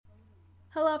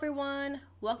Hello everyone,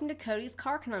 welcome to Cody's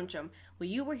Car Conundrum, where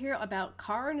you will hear about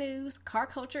car news, car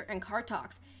culture, and car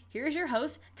talks. Here's your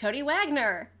host, Cody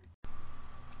Wagner.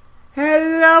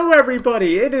 Hello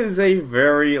everybody, it is a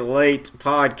very late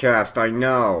podcast, I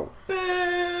know.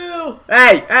 Boo!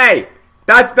 Hey,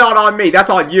 that's not on me, that's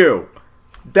on you.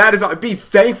 That is on, be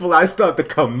thankful I still have the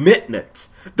commitment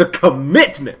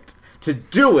to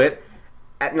do it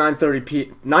at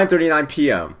 9:39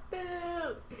 p.m.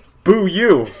 Boo! Boo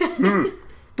you.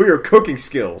 Boo your cooking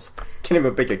skills. Can't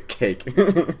even bake a cake.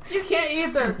 You can't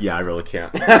either. Yeah, I really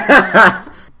can't.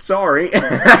 Sorry.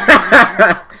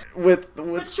 with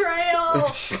Betrayal!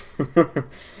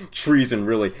 Treason,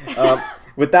 really.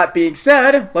 With that being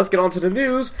said, let's get on to the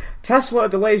news. Tesla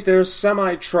delays their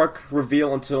semi-truck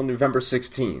reveal until November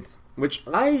 16th. Which,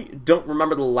 I don't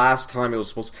remember the last time it was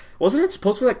supposed to... Wasn't it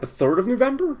supposed to be like the 3rd of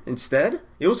November instead?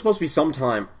 It was supposed to be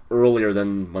sometime earlier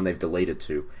than when they've delayed it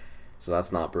to. So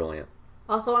that's not brilliant.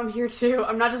 Also, I'm here too.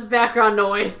 I'm not just background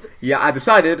noise. Yeah, I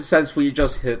decided, since we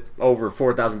just hit over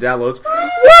 4,000 downloads,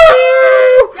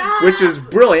 woo! Yes! Which is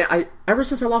brilliant. Ever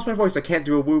since I lost my voice, I can't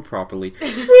do a woo properly.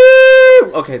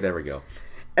 Woo! Okay, there we go.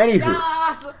 Anywho,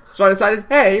 Yes! so I decided,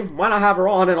 hey, why not have her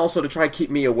on, and also to try to keep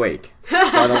me awake, so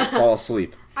I don't fall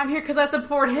asleep. I'm here because I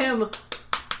support him.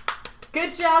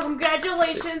 Good job,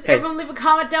 congratulations. Hey. Everyone leave a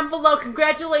comment down below.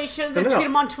 Congratulations, and No. tweet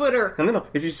him on Twitter. No.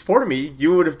 If you supported me,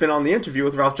 you would have been on the interview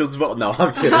with Ralph Jones as well. No,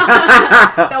 I'm kidding.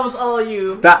 That was all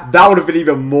you. That would have been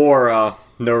even more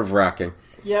nerve-wracking.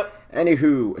 Yep.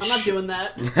 Anywho, I'm not doing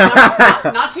that.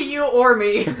 Not to you or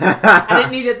me. I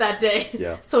didn't need it that day.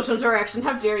 Yeah. Social interaction,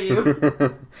 how dare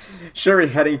you? Chery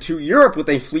heading to Europe with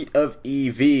a fleet of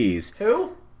EVs.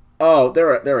 Who? Oh,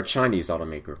 they're a Chinese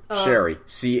automaker. Chery.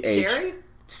 Sherry? Chery.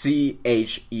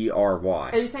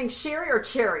 Are you saying Sherry or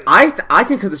Cherry? I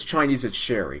think because it's Chinese, it's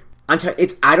Chery. I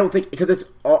don't think because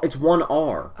it's one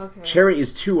R. Okay. Chery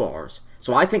is 2 R's,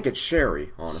 so I think it's Chery.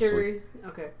 Honestly, Sherry.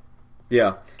 Okay.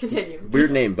 Yeah. Continue.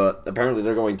 Weird name, but apparently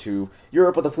they're going to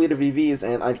Europe with a fleet of EVs,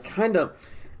 and I kind of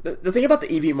the thing about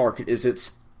the EV market is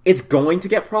it's going to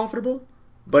get profitable,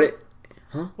 but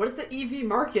What is the EV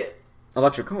market?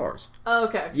 electric cars. Oh,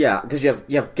 okay. Yeah, because you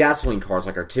have gasoline cars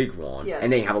like our Tiguan, Yes. and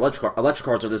then you have electric cars. Electric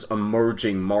cars are this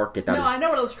emerging market that No, I know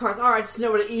what electric cars are. I just know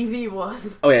what an EV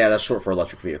was. Oh yeah, that's short for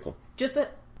electric vehicle. Just a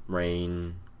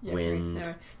Rain, wind.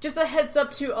 anyway. Just a heads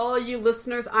up to all you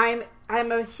listeners. I'm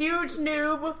a huge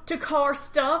noob to car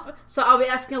stuff, so I'll be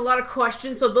asking a lot of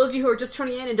questions. So those of you who are just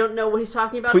tuning in and don't know what he's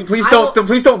talking about, Please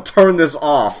don't turn this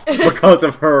off because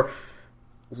of her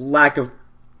lack of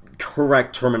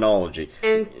correct terminology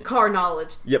and car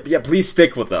knowledge. Yeah. Please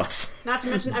stick with us. Not to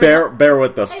mention, bear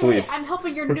with us, Hey, please. I'm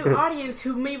helping your new audience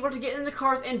who may want to get into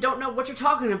cars and don't know what you're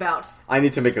talking about. I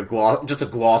need to make a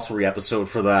glossary episode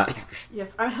for that.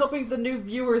 Yes, I'm helping the new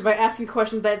viewers by asking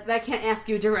questions that I can't ask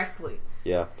you directly.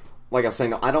 Yeah, like I was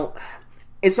saying,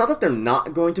 it's not that they're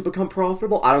not going to become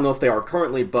profitable. I don't know if they are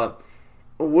currently, but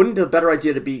wouldn't the better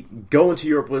idea to be go into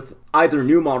Europe with either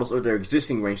new models or their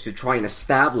existing range to try and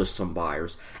establish some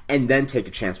buyers and then take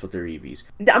a chance with their EVs?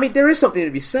 I mean, there is something to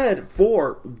be said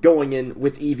for going in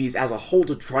with EVs as a whole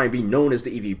to try and be known as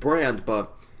the EV brand,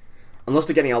 but unless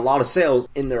they're getting a lot of sales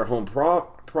in their home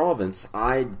province,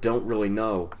 I don't really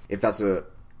know if that's a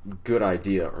good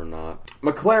idea or not.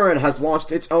 McLaren has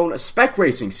launched its own spec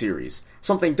racing series,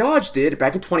 something Dodge did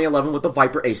back in 2011 with the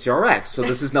Viper ACRX, so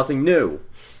this is nothing new.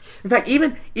 In fact,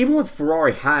 even with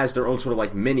Ferrari has their own sort of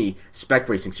like mini spec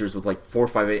racing series with like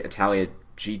 458 Italia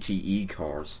GTE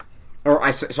cars.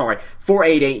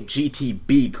 488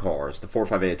 GTB cars. The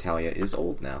 458 Italia is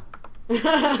old now.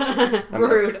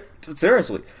 Rude.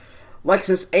 Seriously.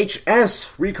 Lexus HS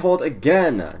recalled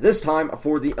again, this time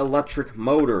for the electric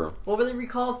motor. What were they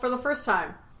recalled for the first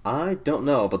time? I don't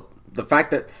know, but the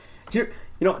fact that...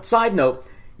 side note,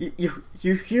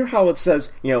 you hear how it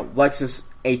says, Lexus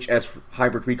HS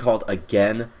hybrid recalled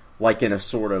again, like in a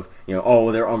sort of,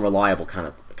 they're unreliable kind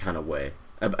of way.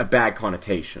 A bad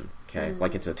connotation, okay?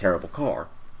 Like it's a terrible car.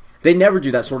 They never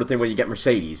do that sort of thing when you get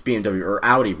Mercedes, BMW, or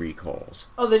Audi recalls.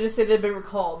 Oh, they just say they've been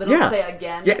recalled. They don't say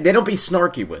again? Yeah, they don't be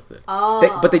snarky with it.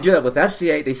 Oh. But they do that with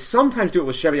FCA. They sometimes do it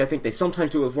with Chevy, I think. They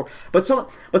sometimes do it with Ford. But some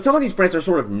of these brands are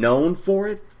sort of known for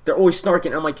it. They're always snarky,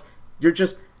 and I'm like, you're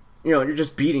just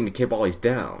beating the kid while he's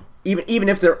down. Even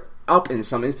if they're up in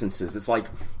some instances, it's like,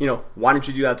 why don't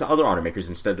you do that to other automakers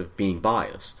instead of being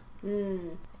biased?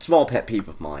 Small pet peeve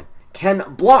of mine. Ken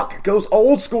Block goes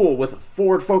old school with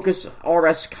Ford Focus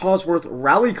RS Cosworth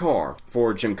rally car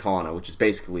for Gymkhana, which is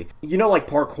basically, like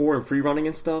parkour and free running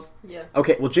and stuff? Yeah.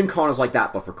 Okay, well, Gymkhana's like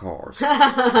that, but for cars.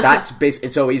 That's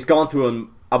basically, so he's gone through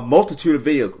a multitude of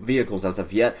vehicles as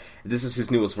of yet. This is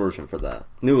his newest version for that.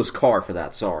 Newest car for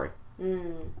that, sorry.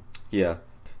 Yeah.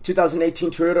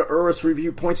 2018 Toyota Urus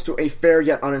review points to a fair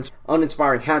yet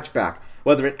uninspiring hatchback.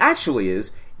 Whether it actually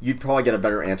is, you'd probably get a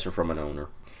better answer from an owner.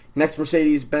 Next,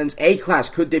 Mercedes-Benz A-Class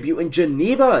could debut in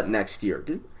Geneva next year.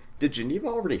 Did Geneva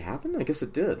already happen? I guess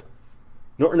it did.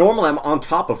 Normally, I'm on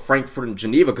top of Frankfurt and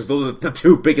Geneva because those are the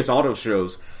two biggest auto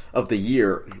shows of the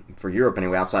year, for Europe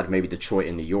anyway, outside of maybe Detroit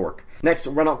and New York. Next,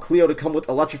 Renault Clio to come with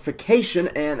electrification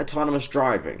and autonomous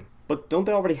driving. But don't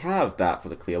they already have that for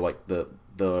the Clio, like the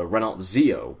Renault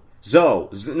Zeo?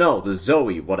 The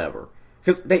Zoe, whatever.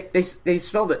 Because they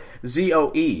spelled it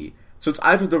Z-O-E. So it's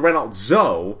either the Renault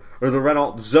Zoe or the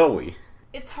Renault Zoe.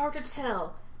 It's hard to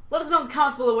tell. Let us know in the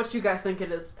comments below what you guys think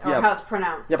it is, or how it's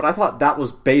pronounced. Yeah, but I thought that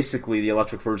was basically the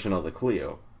electric version of the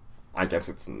Clio. I guess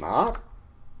it's not?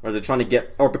 Or they're trying to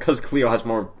get... Or because Clio has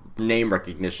more name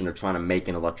recognition, they're trying to make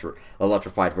an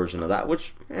electrified version of that,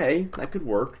 which, hey, that could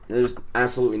work. There's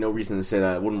absolutely no reason to say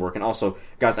that it wouldn't work. And also,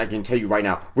 guys, I can tell you right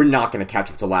now, we're not going to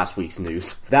catch up to last week's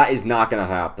news. That is not going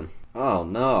to happen. Oh,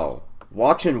 no.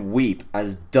 Watch and weep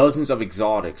as dozens of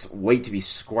exotics wait to be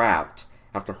scrapped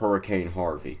after Hurricane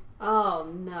Harvey.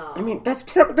 Oh, no. I mean, that's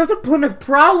terrible. There's a Plymouth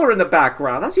Prowler in the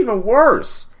background. That's even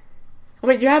worse. I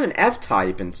mean, you have an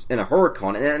F-Type in a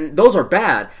Huracan, and those are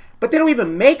bad, but they don't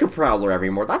even make a Prowler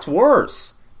anymore. That's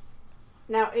worse.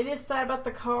 Now, it is sad about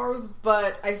the cars,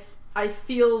 but I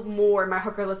feel more in my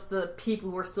heart goes to the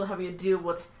people who are still having to deal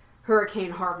with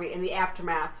Hurricane Harvey and the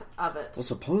aftermath of it. Well,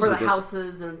 supposedly for the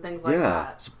houses and things like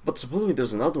that. But supposedly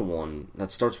there's another one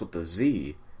that starts with the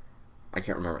Z. I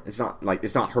can't remember. It's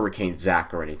not Hurricane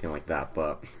Zach or anything like that,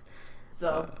 but...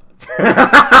 So...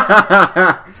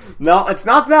 No, it's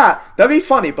not that. That'd be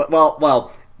funny, but,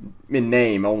 well, in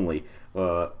name only.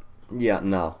 Yeah,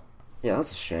 no. Yeah,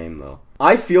 that's a shame, though.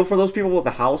 I feel for those people with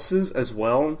the houses as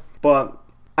well, but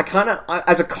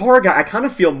as a car guy, I kind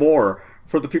of feel more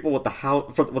for the people with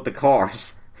with the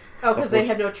cars. Oh, because they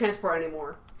have no transport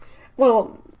anymore.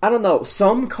 Well, I don't know.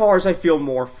 Some cars I feel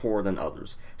more for than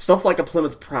others. Stuff like a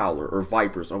Plymouth Prowler or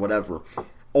Vipers or whatever.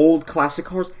 Old classic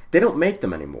cars, they don't make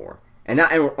them anymore. And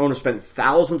that owner spent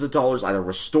thousands of dollars either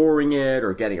restoring it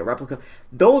or getting a replica.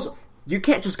 Those, you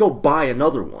can't just go buy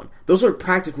another one. Those are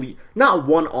practically not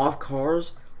one-off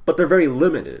cars, but they're very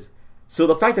limited. So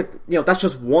the fact that, that's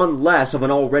just one less of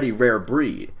an already rare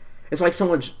breed. It's like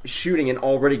someone shooting an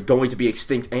already going to be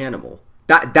extinct animal.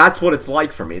 That's what it's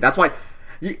like for me. That's why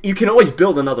you can always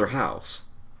build another house.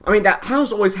 I mean, that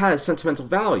house always has sentimental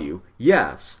value,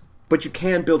 yes, but you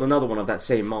can build another one of that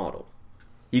same model.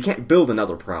 You can't build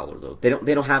another Prowler, though. They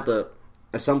don't have the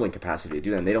assembling capacity to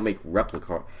do that, and they don't make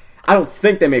replica. I don't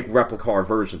think they make replica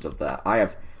versions of that.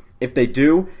 If they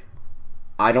do,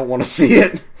 I don't want to see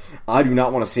it. I do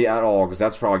not want to see it at all, because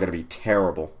that's probably going to be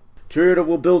terrible. Toyota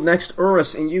will build next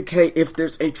Urus in UK if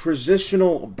there's a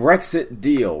transitional Brexit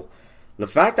deal. The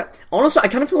fact that... Honestly, I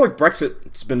kind of feel like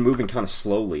Brexit's been moving kind of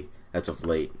slowly as of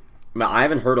late. I mean, I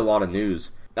haven't heard a lot of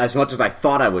news, as much as I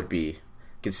thought I would be,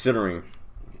 considering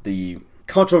the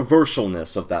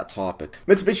controversialness of that topic.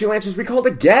 Mitsubishi Lancers recalled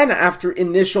again after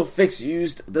initial fix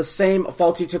used the same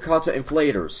faulty Takata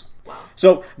inflators. Wow.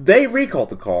 So, they recalled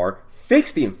the car,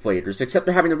 fixed the inflators, except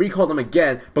they're having to recall them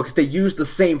again because they used the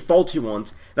same faulty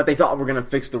ones that they thought were going to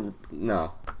fix the...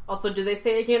 No. Also, did they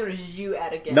say again, or did you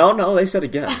add again? No, they said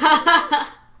again.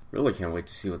 Really can't wait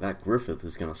to see what that Griffith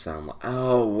is going to sound like.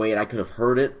 Oh, wait, I could have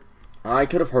heard it.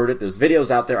 There's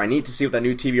videos out there. I need to see what that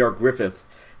new TVR Griffith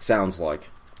sounds like.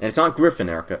 And it's not Griffin,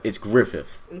 Erica. It's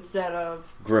Griffith. Instead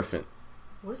of... Griffin.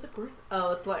 What is a Griffin?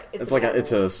 Oh, it's like... It's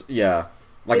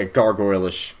a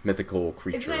gargoyle-ish mythical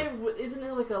creature. Isn't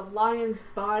it like a lion's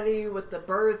body with the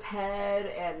bird's head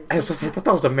and... I thought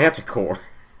that was a manticore.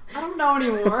 I don't know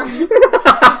anymore.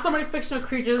 There's so many fictional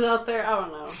creatures out there. I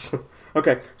don't know.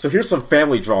 Okay, so here's some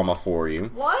family drama for you.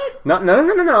 What? No.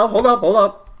 Hold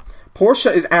up.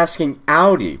 Porsche is asking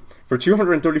Audi for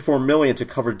 $234 million to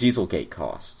cover Dieselgate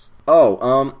costs.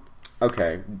 Oh,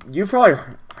 okay. You've probably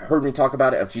heard me talk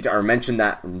about it a few times, or mention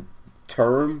that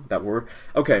term, that word.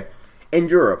 Okay. In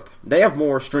Europe, they have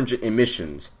more stringent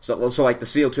emissions. So like the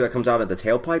CO2 that comes out of the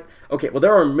tailpipe. Okay, well,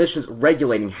 there are emissions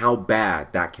regulating how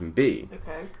bad that can be.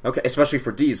 Okay, especially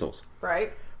for diesels.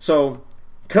 Right. So,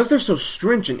 because they're so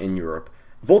stringent in Europe,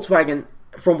 Volkswagen,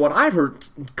 from what I've heard,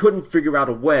 couldn't figure out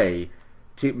a way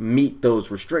to meet those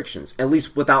restrictions, at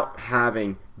least without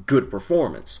having good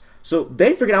performance. So,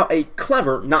 they figured out a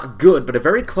clever, not good, but a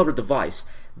very clever device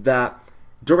that...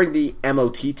 During the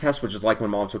MOT test, which is like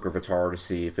when Mom took her Vitara to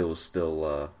see if it was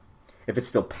still, if it's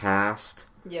still passed,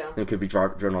 yeah, and it could be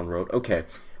driven on the road. Okay,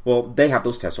 well, they have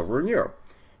those tests over in Europe,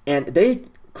 and they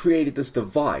created this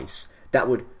device that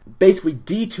would basically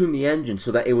detune the engine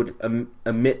so that it would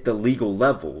emit the legal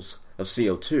levels of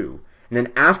CO2. And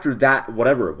then after that,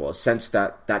 whatever it was, since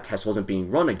that test wasn't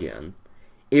being run again,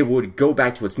 it would go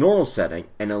back to its normal setting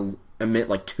and emit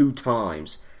like 2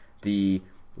 times the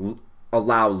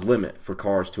allowed limit for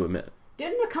cars to emit.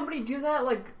 Didn't a company do that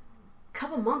like a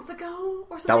couple months ago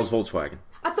or something? That was Volkswagen.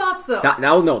 I thought so.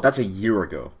 No, that's a year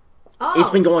ago. Oh. It's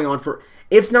been going on for,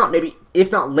 if not late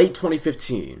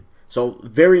 2015, so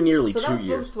very nearly 2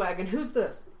 years. So that's Volkswagen. Who's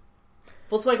this?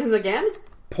 Volkswagen's again?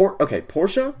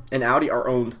 Porsche and Audi are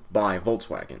owned by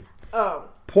Volkswagen. Oh.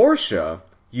 Porsche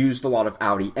used a lot of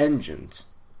Audi engines.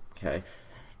 Okay.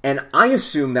 And I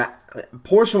assume that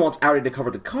Porsche wants Audi to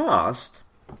cover the cost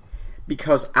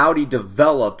because Audi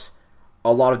developed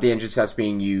a lot of the engines that's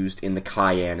being used in the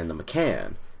Cayenne and the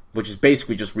Macan, which is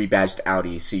basically just rebadged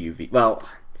Audi CUV. Well,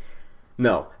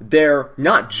 no. They're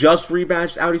not just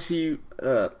rebadged Audi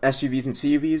SUVs and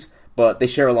CUVs, but they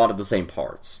share a lot of the same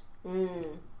parts.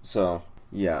 So...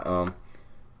 yeah,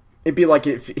 it'd be like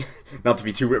if, not to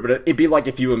be too weird, but it'd be like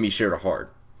if you and me shared a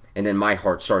heart, and then my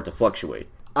heart started to fluctuate.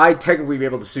 I'd technically be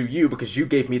able to sue you because you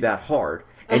gave me that heart,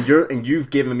 and you've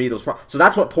given me those problems. So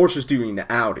that's what Porsche's doing to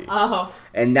Audi. Oh.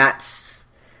 And that's,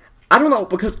 I don't know,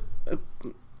 because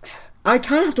I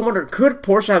kind of have to wonder, could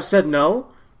Porsche have said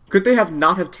no? Could they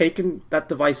not have taken that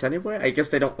device anyway? I guess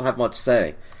they don't have much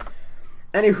say.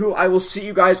 Anywho, I will see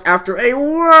you guys after a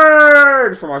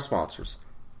word from our sponsors.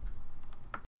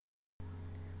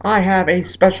 I have a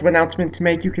special announcement to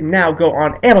make. You can now go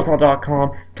on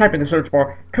Amazon.com, type in the search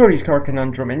bar, Cody's Car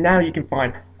Conundrum, and now you can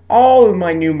find all of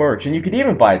my new merch. And you can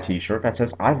even buy a t-shirt that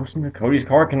says, I listen to Cody's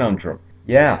Car Conundrum.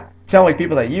 Yeah, telling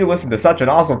people that you listen to such an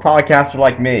awesome podcaster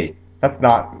like me. That's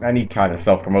not any kind of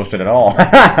self-promotion at all.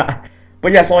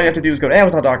 But yes, all you have to do is go to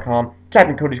Amazon.com, type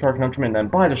in Cody's Car Conundrum, and then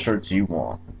buy the shirts you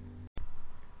want.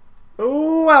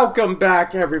 Welcome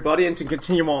back, everybody, and to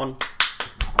continue on...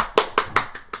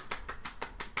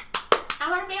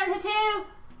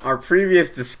 our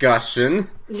previous discussion,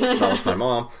 that was my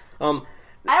mom,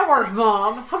 Our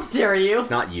mom, how dare you?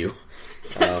 not you,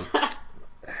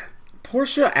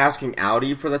 Porsche asking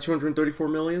Audi for that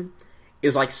 $234 million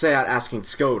is like Seat asking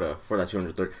Skoda for that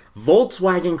 $230.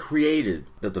 Volkswagen created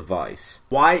the device.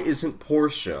 Why isn't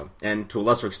Porsche, and to a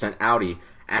lesser extent Audi,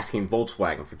 asking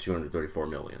Volkswagen for $234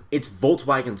 million? It's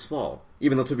Volkswagen's fault.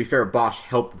 Even though, to be fair, Bosch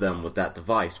helped them with that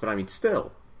device, but I mean,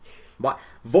 still.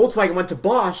 Volkswagen went to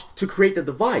Bosch to create the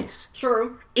device.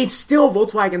 True. It's still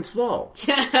Volkswagen's fault.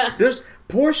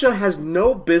 Porsche has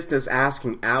no business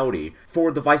asking Audi for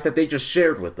a device that they just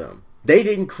shared with them. They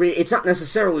didn't create... It's not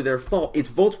necessarily their fault. It's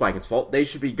Volkswagen's fault. They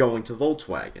should be going to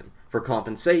Volkswagen for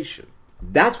compensation.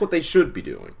 That's what they should be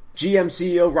doing. GM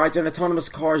CEO rides in autonomous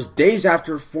cars days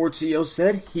after Ford CEO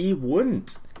said he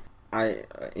wouldn't.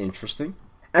 Interesting.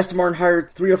 Aston Martin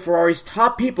hired 3 of Ferrari's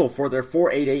top people for their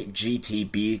 488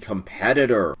 GTB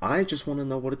competitor. I just want to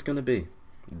know what it's going to be.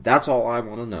 That's all I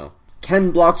want to know.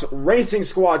 Ken Block's racing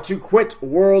squad to quit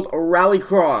World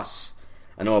Rallycross.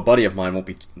 I know a buddy of mine won't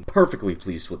be perfectly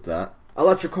pleased with that.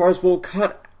 Electric cars will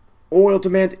cut oil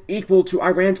demand equal to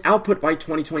Iran's output by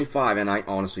 2025, and I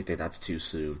honestly think that's too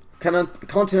soon.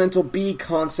 Continental B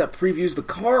concept previews the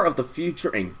car of the future,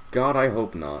 and God, I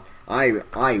hope not.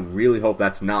 I really hope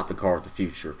that's not the car of the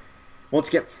future. Once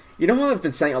again, you know how I've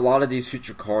been saying a lot of these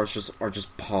future cars are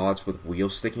just pods with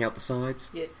wheels sticking out the sides?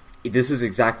 Yeah. This is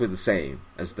exactly the same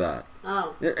as that.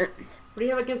 Oh. What do you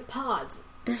have against pods?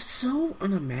 They're so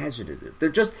unimaginative. They're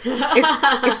just...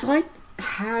 It's like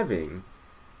having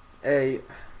a...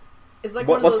 It's like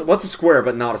what's a square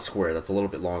but not a square? That's a little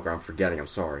bit longer. I'm forgetting. I'm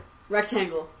sorry.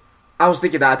 Rectangle. I was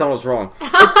thinking that. I thought I was wrong.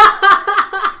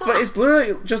 But it's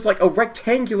literally just like a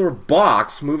rectangular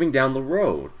box moving down the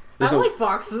road. I like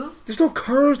boxes. There's no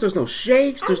curves. There's no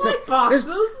shapes. I like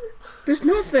boxes. There's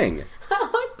nothing. I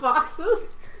like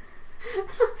boxes.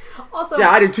 Also, yeah,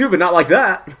 I do too, but not like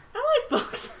that. I like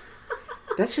boxes.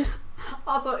 That's just...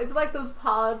 Also, it's like those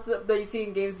pods that you see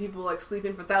in games, people like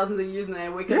sleeping for thousands of years and they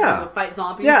wake up and fight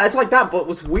zombies. Yeah, it's like that, but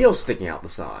with wheels sticking out the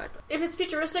side. If it's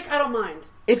futuristic, I don't mind.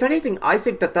 If anything, I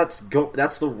think that's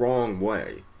the wrong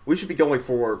way. We should be going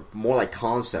for more like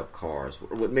concept cars,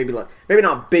 with maybe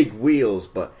not big wheels,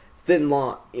 but thin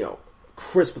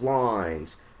crisp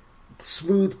lines,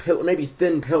 smooth maybe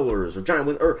thin pillars or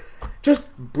giant or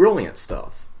just brilliant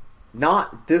stuff.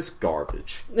 Not this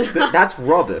garbage. That's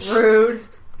rubbish. Rude.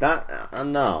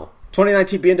 No.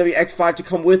 2019 BMW X5 to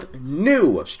come with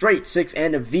new straight 6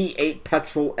 and V8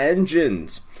 petrol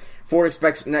engines. Ford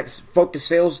expects next Focus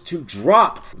sales to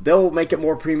drop. They'll make it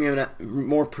more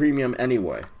premium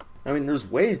anyway. I mean, there's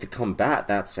ways to combat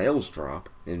that sales drop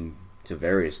to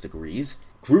various degrees.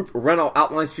 Group Renault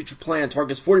outlines future plan,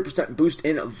 targets 40% boost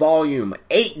in volume,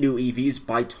 8 new EVs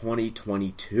by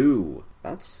 2022.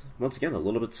 That's, once again, a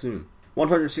little bit soon.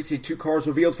 162 cars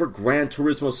revealed for Gran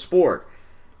Turismo Sport.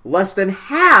 Less than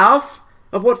half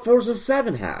of what Forza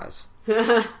 7 has.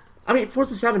 I mean,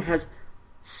 Forza 7 has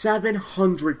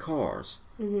 700 cars.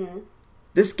 Mm-hmm.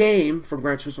 This game from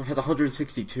Gran Turismo has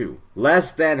 162.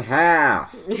 Less than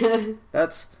half.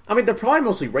 That's... I mean, they're probably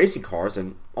mostly racing cars,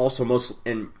 and also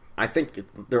I think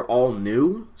they're all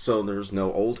new, so there's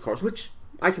no old cars, which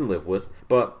I can live with.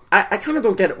 But I kind of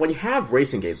don't get it. When you have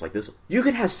racing games like this, you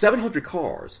could have 700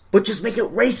 cars, but just make it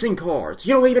racing cars.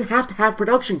 You don't even have to have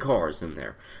production cars in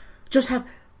there. Just have,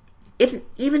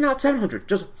 even not 700,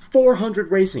 just 400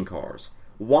 racing cars.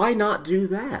 Why not do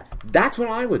that? That's what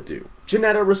I would do.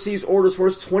 Ginetta receives orders for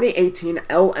its 2018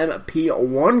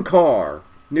 LMP1 car.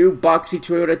 New boxy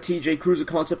Toyota TJ Cruiser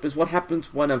concept is what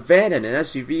happens when a van and an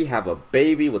SUV have a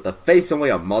baby with a face only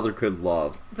a mother could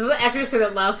love. Does it actually say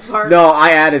that last part? No,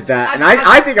 I added that, and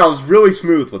I think I was really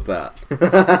smooth with that.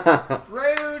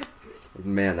 Rude.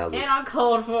 Man, that looks... And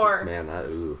uncalled for. Man, that,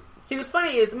 ooh. See, what's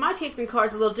funny is my taste in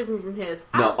cars is a little different from his.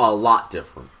 No, a lot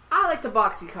different. I like the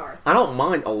boxy cars. I don't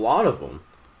mind a lot of them,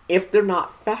 if they're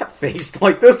not fat-faced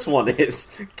like this one is.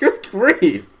 Good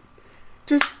grief.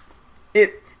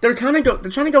 They're trying to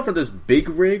go for this big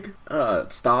rig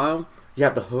style. You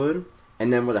have the hood,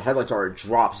 and then where the headlights are, it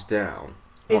drops down.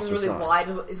 It's really wide,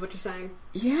 is what you're saying?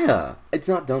 Yeah, it's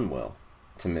not done well,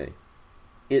 to me.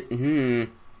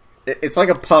 It's like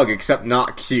a pug, except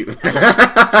not cute.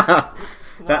 Wow.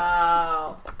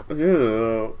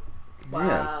 Ew.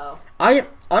 Wow. Man.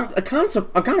 I'm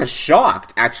kind of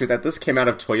shocked, actually, that this came out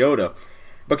of Toyota,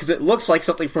 because it looks like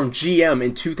something from GM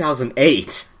in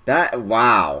 2008.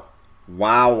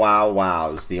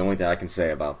 Wow is the only thing I can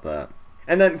say about that.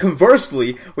 And then,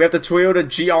 conversely, we have the Toyota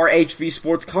GR-HV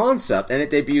Sports concept, and it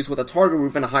debuts with a Targa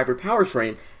roof and a hybrid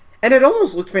powertrain, and it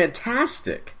almost looks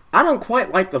fantastic. I don't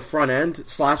quite like the front end /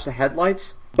 the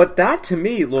headlights, but that, to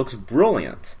me, looks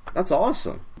brilliant. That's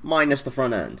awesome. Minus the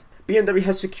front end. BMW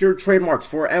has secured trademarks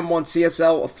for M1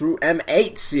 CSL through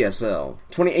M8 CSL.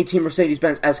 2018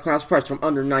 Mercedes-Benz S-Class priced from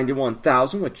under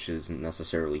 $91,000, which isn't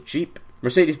necessarily cheap.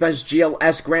 Mercedes-Benz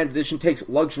GLS Grand Edition takes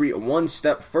luxury one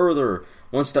step further.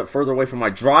 One step further away from my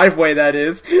driveway, that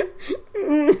is. 10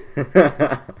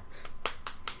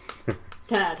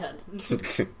 out of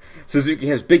 10. Suzuki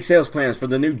has big sales plans for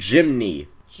the new Jimny.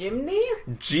 Jimny?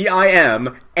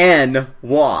 G-I-M-N-Y.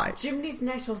 Jimny's an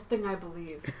actual thing, I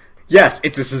believe. Yes,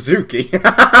 it's a Suzuki.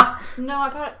 No, I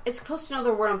thought it's close to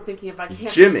another word I'm thinking of, but I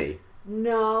can't. Jimmy.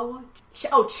 No.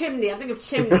 Chimney. I'm thinking of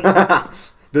chimney.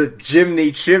 The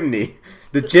Jimny chimney.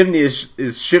 The chimney is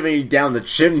shimmying down the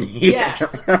chimney.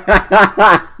 Yes.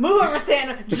 Move over,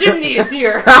 Santa. Jimny is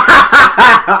here.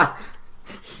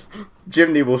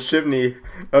 Jimny will shimney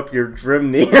up your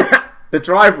drimney. The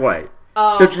driveway.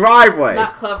 Oh, the driveway.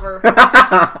 Not clever.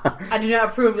 I do not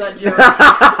approve that joke.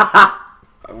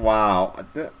 Wow.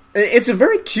 It's a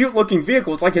very cute looking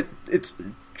vehicle. It's like it's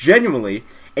genuinely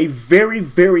a very,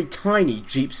 very tiny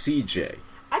Jeep CJ.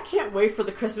 I can't wait for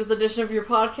the Christmas edition of your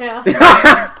podcast.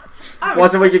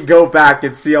 Once we could go back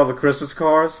and see all the Christmas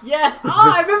cars. Yes. Oh,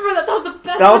 I remember that. That was the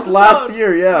best That was episode. last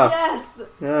year, yeah. Yes.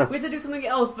 Yeah. We had to do something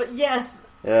else, but yes.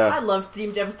 Yeah. I love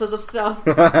themed episodes of stuff.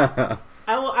 I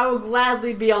will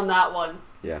gladly be on that one.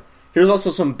 Yeah. Here's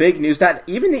also some big news that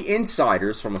even the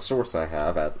insiders, from a source I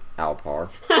have at Alpar.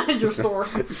 Your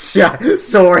source. Yeah,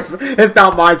 source. It's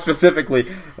not mine specifically.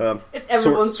 It's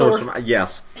everyone's source.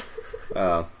 Yes.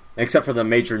 Except for the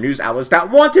major news outlets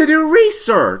that want to do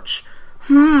research.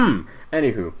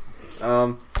 Anywho.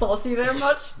 Salty there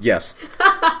much? Yes.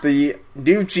 The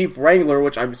new Jeep Wrangler,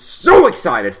 which I'm so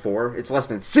excited for. It's less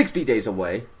than 60 days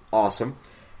away. Awesome.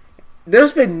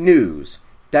 There's been news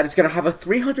that it's going to have a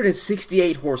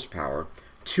 368 horsepower,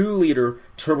 2-liter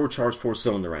turbocharged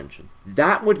 4-cylinder engine.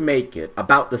 That would make it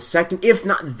about the second, if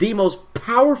not the most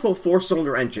powerful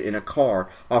 4-cylinder engine in a car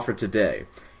offered today.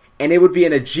 And it would be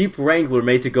in a Jeep Wrangler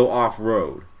made to go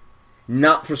off-road.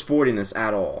 Not for sportiness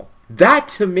at all. That,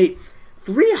 to me,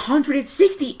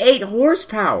 368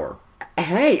 horsepower.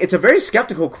 Hey, it's a very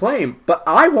skeptical claim, but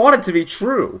I want it to be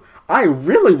true. I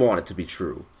really want it to be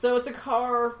true. So it's a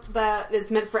car that is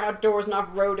meant for outdoors and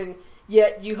off-roading,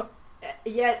 yet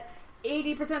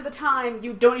 80% of the time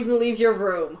you don't even leave your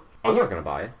room. I'm not going to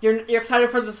buy it. You're excited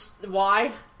for this.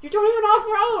 Why? You don't even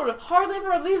off-road. Hardly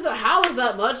ever leave the house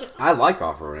that much. I like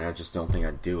off-roading. I just don't think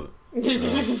I'd do it.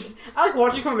 I like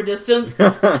watching from a distance.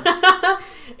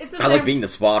 It's the same. I like being the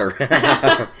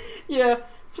spotter. Yeah,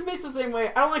 to me it's the same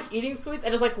way. I don't like eating sweets. I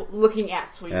just like looking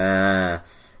at sweets. Yeah,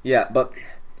 but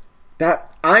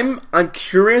I'm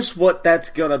curious what that's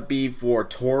gonna be for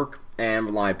torque and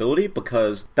reliability,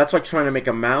 because that's like trying to make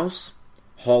a mouse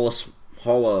haul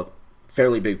a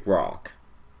fairly big rock.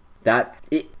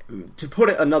 To put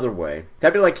it another way,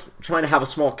 that'd be like trying to have a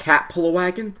small cat pull a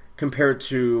wagon compared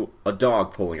to a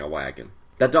dog pulling a wagon.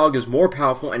 That dog is more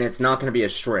powerful and it's not going to be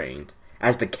as strained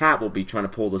as the cat will be trying to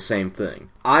pull the same thing.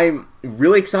 I'm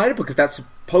really excited because that's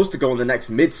supposed to go in the next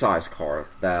mid-size car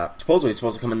that supposedly is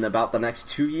supposed to come in about the next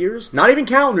 2 years. Not even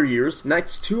calendar years,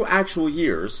 next 2 actual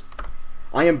years.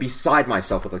 I am beside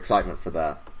myself with excitement for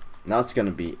that. That's going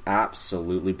to be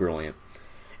absolutely brilliant.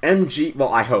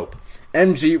 I hope.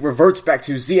 MG reverts back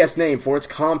to ZS name for its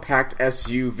compact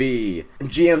SUV.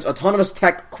 GM's autonomous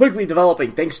tech quickly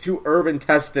developing thanks to urban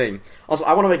testing. Also,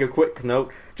 I want to make a quick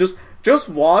note. Just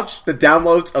watch the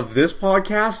downloads of this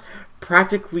podcast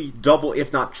practically double,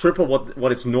 if not triple,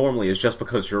 what it's normally is, just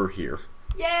because you're here.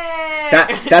 Yay!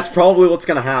 That's probably what's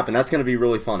going to happen. That's going to be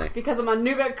really funny. Because I'm a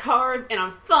noob at cars and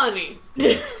I'm funny.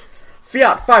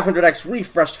 Fiat 500X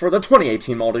refreshed for the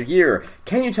 2018 model year.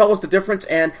 Can you tell us the difference?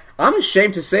 And I'm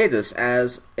ashamed to say this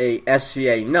as a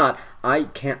FCA nut, I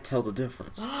can't tell the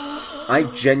difference. I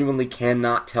genuinely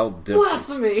cannot tell the difference.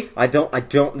 Blasphemy! I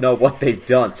don't know what they've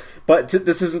done. But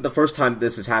this isn't the first time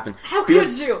this has happened. How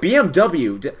could you?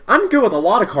 BMW, I'm good with a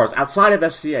lot of cars outside of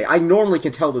FCA. I normally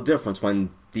can tell the difference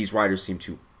when these riders seem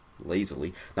to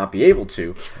lazily not be able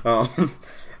to.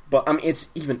 But I mean, it's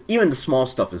even the small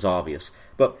stuff is obvious.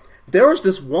 But there was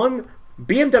this one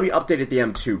BMW updated the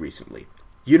M2 recently.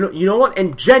 You know what?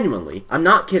 And genuinely, I'm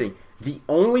not kidding. The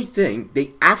only thing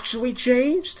they actually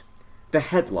changed, the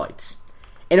headlights.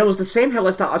 And it was the same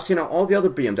headlights that I've seen on all the other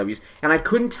BMWs, and I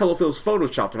couldn't tell if it was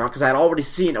photoshopped or not because I had already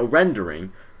seen a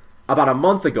rendering about a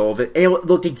month ago of it, and it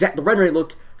looked the rendering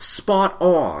looked spot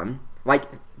on, like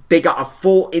they got a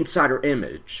full insider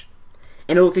image.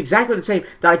 And it looked exactly the same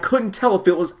that I couldn't tell if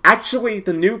it was actually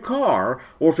the new car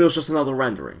or if it was just another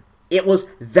rendering. It was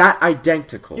that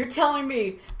identical. You're telling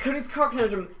me Cody's Car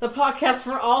Conundrum, the podcast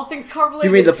for all things car related.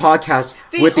 You mean the podcast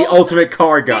with the ultimate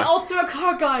car guy? The ultimate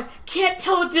car guy can't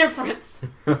tell the difference.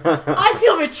 I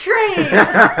feel betrayed.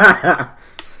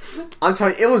 I'm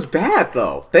telling you, it was bad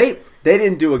though. They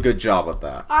didn't do a good job with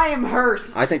that. I am hurt.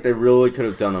 I think they really could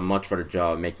have done a much better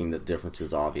job making the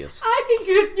differences obvious. I think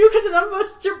you could have done a much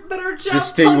better job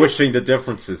distinguishing the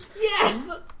differences.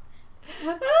 Yes.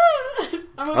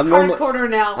 I'm a car corner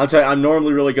now. I'm telling you, I'm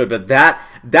normally really good, but that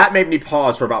made me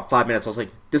pause for about 5 minutes. I was like,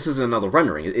 "This is another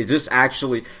rendering. Is this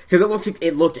actually?" Because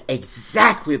it looked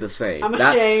exactly the same. I'm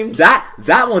ashamed.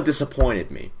 That one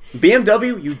disappointed me.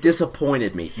 BMW, you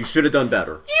disappointed me. You should have done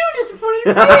better. You disappointed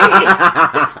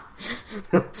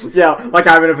me. Yeah, like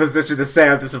I'm in a position to say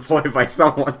I'm disappointed by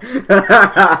someone.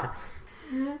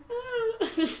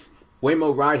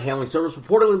 Waymo ride-hailing service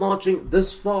reportedly launching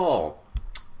this fall.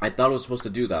 I thought it was supposed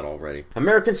to do that already.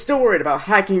 Americans still worried about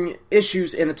hacking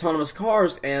issues in autonomous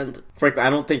cars, and frankly, I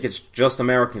don't think it's just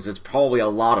Americans. It's probably a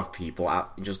lot of people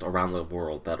out just around the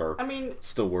world that are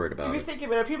still worried about it. If you think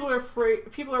about it, people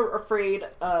are afraid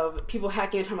of people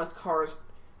hacking autonomous cars.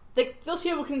 Those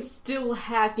people can still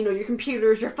hack, your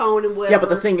computers, your phone, and whatever. Yeah, but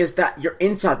the thing is that you're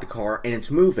inside the car, and it's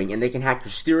moving, and they can hack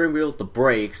your steering wheel, the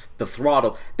brakes, the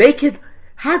throttle.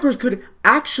 Hackers could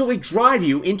actually drive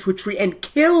you into a tree and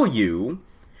kill you.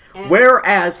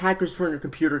 Whereas hackers from your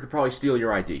computer could probably steal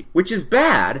your ID. Which is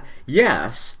bad,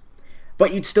 yes,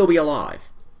 but you'd still be alive.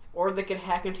 Or they could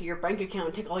hack into your bank account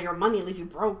and take all your money and leave you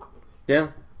broke.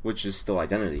 Yeah, which is still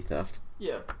identity theft.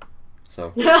 Yeah.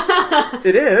 So,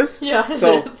 it is. Yeah, it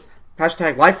is.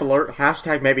 Hashtag life alert,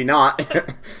 hashtag maybe not. No.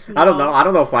 I don't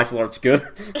know if life alert's good.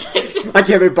 I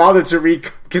can't be bothered to read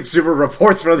consumer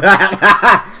reports for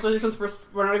that. Especially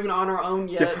since we're not even on our own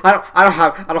yet. Yeah,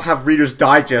 I don't have Reader's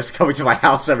Digest coming to my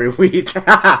house every week.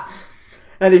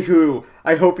 Anywho,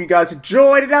 I hope you guys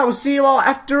enjoyed it. I will see you all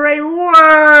after a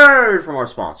word from our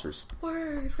sponsors.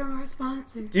 Word from our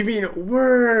sponsors. You mean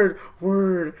word,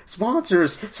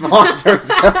 sponsors.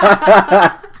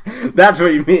 That's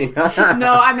what you mean.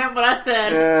 No, I meant what I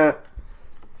said.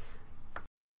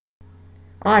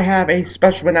 I have a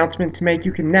special announcement to make.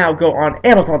 You can now go on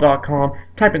Amazon.com,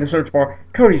 type in the search bar,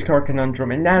 Cody's Car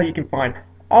Conundrum, and now you can find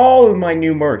all of my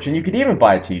new merch. And you can even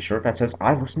buy a t-shirt that says,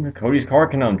 I listen to Cody's Car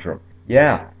Conundrum.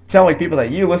 Yeah, telling people that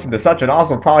you listen to such an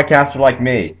awesome podcaster like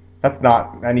me. That's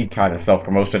not any kind of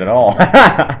self-promotion at all.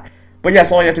 But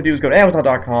yes, all you have to do is go to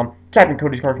Amazon.com, type in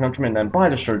Cody's Car Conundrum, and then buy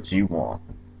the shirts you want.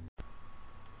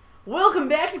 Welcome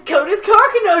back to Cody's Car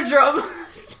Conundrum!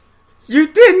 You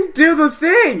didn't do the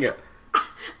thing!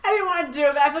 I didn't want to do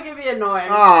it, I feel like it'd be annoying.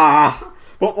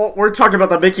 Well, we're talking about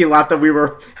the Mickey laugh that we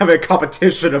were having a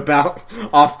competition about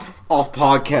off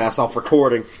podcast, off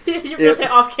recording. You're gonna say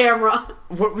off camera.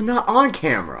 We're not on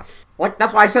camera. Like,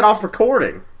 that's why I said off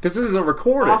recording. Because this is a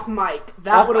recording. Off mic.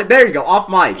 There you go, off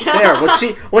mic. There,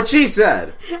 what she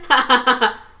said.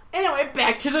 Anyway,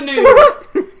 back to the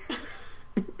news.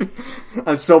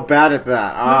 I'm so bad at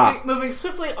that. Moving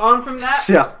swiftly on from that,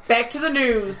 Yeah. back to the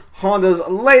news. Honda's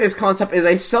latest concept is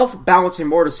a self-balancing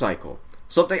motorcycle.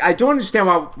 Something I don't understand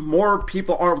why more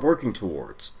people aren't working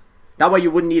towards. That way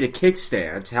you wouldn't need a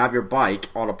kickstand to have your bike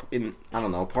on a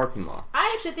parking lot.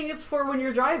 I actually think it's for when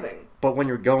you're driving. But when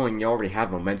you're going, you already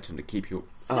have momentum to keep you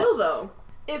Still, though,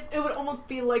 it would almost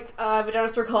be like a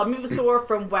dinosaur called Amoebosaur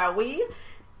from WowWee,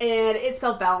 and it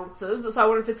self-balances, so I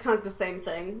wonder if it's kind of like the same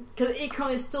thing. Because it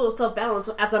currently still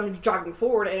self-balances as I'm driving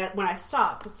forward and when I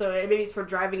stop, so maybe it's for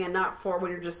driving and not for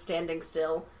when you're just standing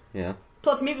still. Yeah.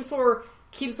 Plus, Amoebosaur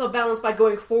keeps itself balanced by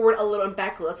going forward a little and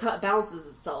back a little. That's how it balances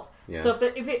itself. Yeah. So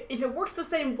if it works the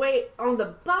same way on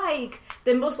the bike,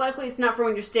 then most likely it's not for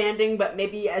when you're standing, but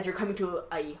maybe as you're coming to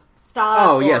a stop.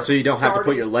 Oh yeah, so you don't have to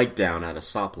put your leg down at a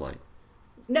stoplight.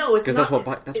 No, it's not.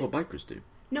 Because that's what bikers do.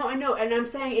 No, I know, and I'm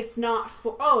saying it's not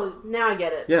for. Oh, now I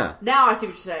get it. Yeah. Now I see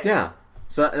what you're saying. Yeah.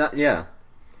 So yeah.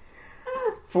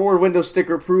 Forward window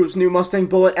sticker proves new Mustang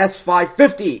Bullitt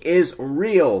S550 is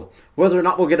real. Whether or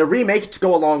not we'll get a remake to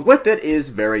go along with it is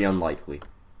very unlikely.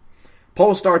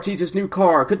 Polestar teases new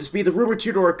car. Could this be the rumored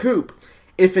two-door coupe?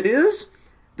 If it is,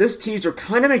 this teaser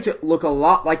kind of makes it look a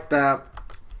lot like that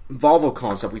Volvo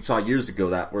concept we saw years ago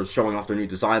that was showing off their new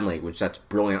design language that's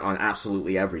brilliant on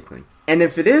absolutely everything. And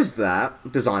if it is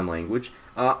that design language,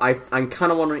 I'm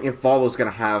kind of wondering if Volvo's going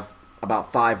to have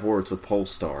about 5 words with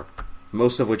Polestar,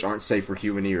 most of which aren't safe for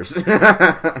human ears.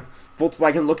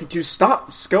 Volkswagen looking to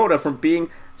stop Skoda from being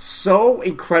so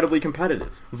incredibly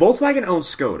competitive. Volkswagen owns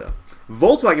Skoda.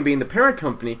 Volkswagen, being the parent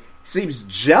company, seems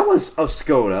jealous of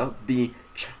Skoda, the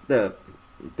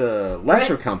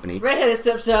lesser company. Redheaded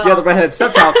stepchild. Yeah, the redheaded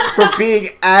stepchild, for being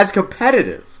as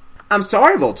competitive. I'm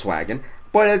sorry, Volkswagen,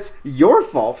 but it's your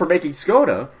fault for making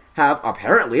Skoda have,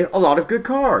 apparently, a lot of good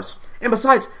cars. And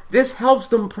besides, this helps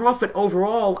them profit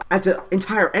overall as an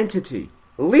entire entity.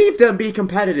 Leave them be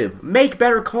competitive. Make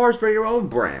better cars for your own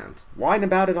brand. Whine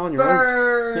about it on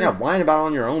your own. Yeah, whine about it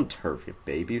on your own turf, you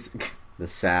babies. The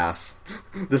sass.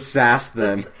 The sass,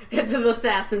 then. The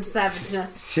sass and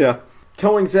savageness. Yeah.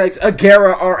 Koenigsegg's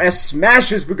Agera RS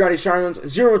smashes Bugatti Chiron's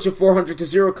 0 to 400 to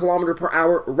 0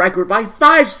 km/h record by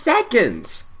 5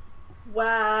 seconds!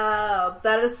 Wow,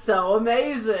 that is so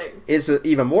amazing. It's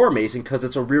even more amazing because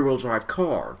it's a rear-wheel drive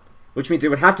car, which means they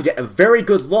would have to get a very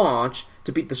good launch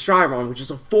to beat the Chiron, which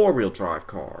is a 4-wheel drive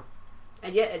car.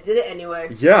 And yet, it did it anyway.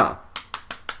 Yeah.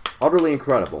 Utterly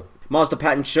incredible. Mazda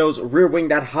patent shows rear wing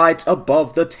that hides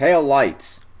above the tail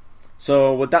lights.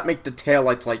 So, would that make the tail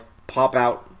lights, pop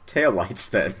out tail lights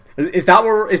then? Is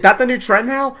that the new trend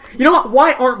now? You know what?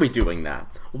 Why aren't we doing that?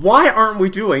 Why aren't we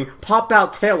doing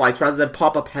pop-out taillights rather than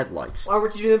pop-up headlights? Why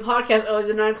weren't you doing the podcast earlier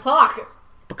than 9 o'clock?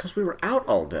 Because we were out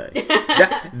all day.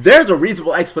 There's a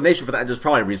reasonable explanation for that. There's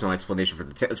probably a reasonable explanation for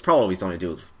the it's probably something to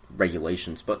do with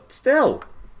regulations, but still,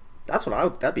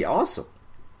 that'd be awesome.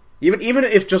 Even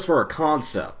if just for a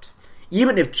concept.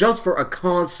 Even if just for a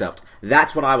concept,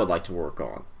 that's what I would like to work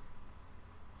on.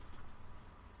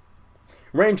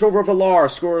 Range Rover Velar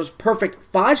scores perfect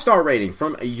 5-star rating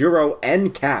from Euro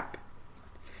NCAP.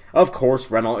 Of course,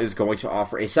 Renault is going to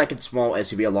offer a second small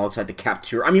SUV alongside the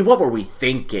Captur. I mean, what were we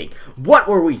thinking? What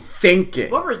were we thinking?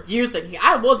 What were you thinking?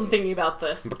 I wasn't thinking about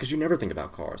this. Because you never think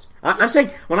about cars. I'm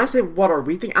saying, when I say what are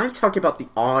we thinking, I'm talking about the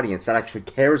audience that actually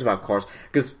cares about cars.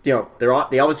 Because, they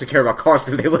obviously care about cars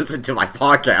because they listen to my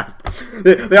podcast.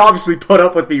 They obviously put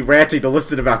up with me ranting to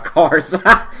listen about cars.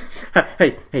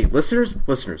 Hey,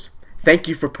 listeners. Thank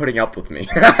you for putting up with me.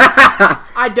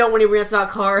 I don't want to rant about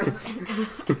cars.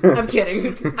 I'm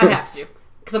kidding. I have to.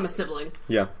 Because I'm a sibling.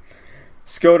 Yeah.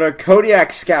 Skoda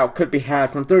Kodiaq Scout could be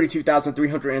had from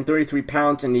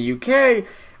 £32,333 in the UK,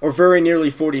 or very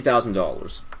nearly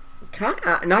 $40,000.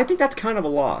 And I think that's kind of a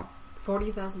lot.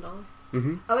 $40,000?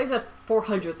 Mm-hmm. I think that's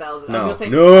 $400,000.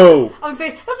 No. I was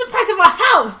going to say, that's the price of a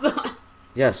house!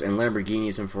 Yes, and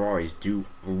Lamborghinis and Ferraris do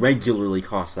regularly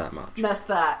cost that much. Mess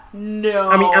that. No.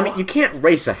 I mean, you can't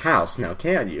race a house now,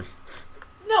 can you?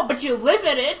 No, but you live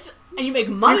in it, and you make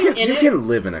money in it. You can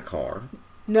live in a car.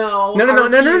 No.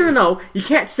 No. You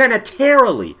can't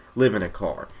sanitarily live in a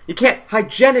car. You can't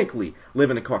hygienically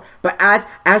live in a car. But as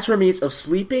for a means of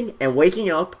sleeping and waking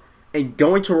up and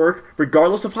going to work,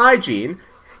 regardless of hygiene,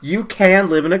 you can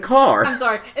live in a car. I'm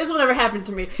sorry. This will never happen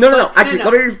to me. No. Actually,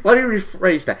 let me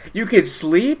rephrase that. You can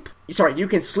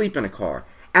sleep in a car.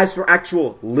 As for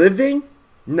actual living,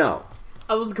 No.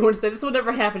 I was going to say, this will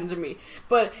never happen to me,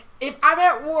 but if I'm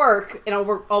at work, and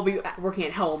I'll be working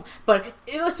at home, but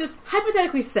let's just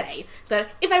hypothetically say that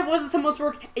if I was at someone's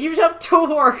work, and you showed up to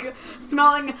work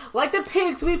smelling like the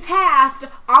pigs we passed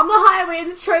on the highway in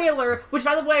the trailer, which,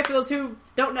 by the way, for those who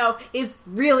don't know, is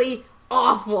really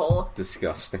awful.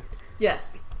 Disgusting.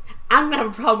 Yes. I'm gonna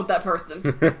have a problem with that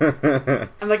person.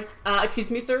 I'm like,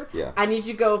 excuse me, sir? Yeah. I need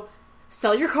you to go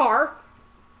sell your car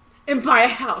and buy a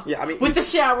house with a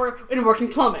shower and working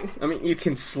plumbing. I mean, you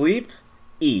can sleep,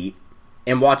 eat,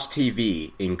 and watch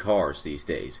TV in cars these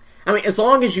days. I mean, as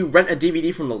long as you rent a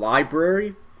DVD from the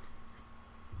library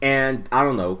and, I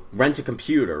don't know, rent a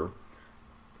computer,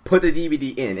 put the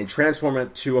DVD in and transform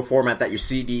it to a format that your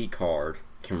CD card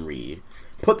can read,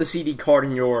 put the CD card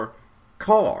in your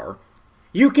car,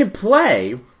 you can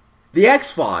play the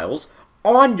X-Files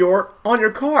on your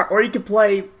car. Or you can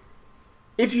play,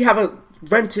 if you have a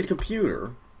rented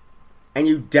computer and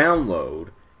you download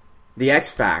the X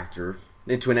Factor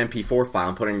into an MP4 file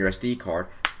and put it in your SD card,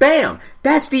 bam!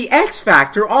 That's the X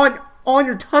Factor on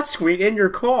your touchscreen in your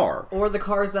car. Or the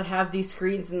cars that have these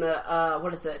screens in the,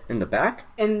 what is it? In the back?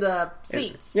 In the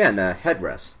seats. In the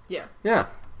headrest. Yeah. Yeah.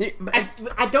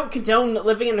 I don't condone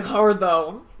living in a car,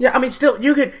 though. Yeah, I mean, still,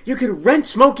 you could rent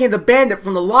Smokey and the Bandit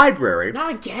from the library.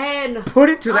 Not again. Put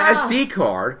it to the SD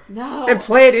card. No. And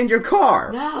play it in your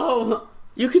car. No.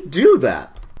 You could do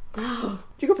that. No.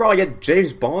 You could probably get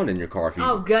James Bond in your car if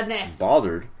you goodness.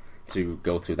 bothered to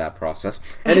go through that process.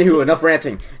 Anywho, enough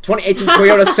ranting. 2018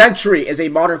 Toyota Century is a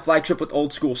modern flagship with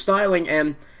old school styling,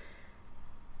 and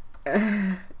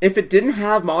if it didn't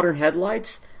have modern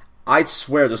headlights, I'd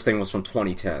swear this thing was from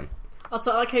 2010.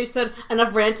 Also, I like how you said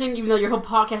enough ranting, even though your whole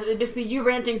podcast is basically you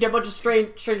ranting to a bunch of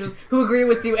strangers who agree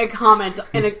with you and comment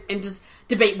and just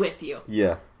debate with you.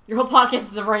 Yeah. Your whole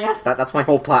podcast is a rant. That's my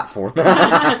whole platform.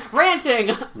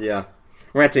 Ranting! Yeah.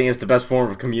 Ranting is the best form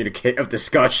of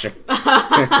discussion.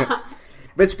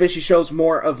 Mitsubishi shows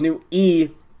more of new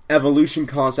E-Evolution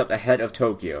concept ahead of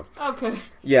Tokyo. Okay.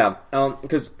 Yeah,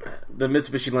 because the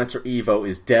Mitsubishi Lancer Evo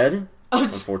is dead,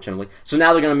 unfortunately. So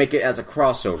now they're going to make it as a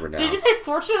crossover now. Did you say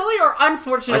fortunately or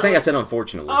unfortunately? I think I said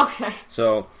unfortunately. Okay.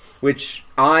 So, which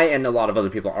I and a lot of other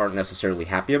people aren't necessarily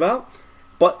happy about.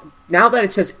 But now that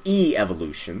it says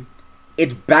E-Evolution,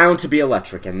 it's bound to be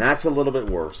electric, and that's a little bit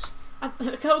worse. I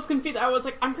was confused. I was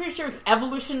like, I'm pretty sure it's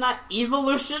evolution, not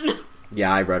evolution.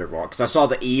 Yeah, I read it wrong. Because I saw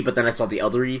the E, but then I saw the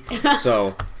other E,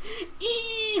 so...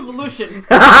 Evolution.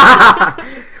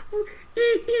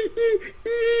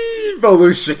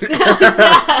 Evolution.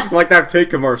 Yes. Like that pig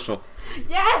commercial.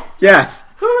 Yes! Yes.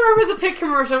 Who remembers the pig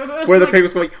commercial? Where the pig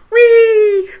was going,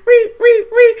 wee, wee, wee,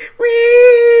 wee, wee.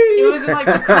 It was in, like,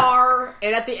 the car,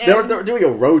 and at the end... They were doing a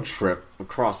road trip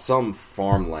across some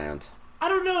farmland. I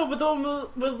don't know, but the woman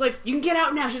was like, you can get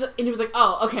out now. And he was like,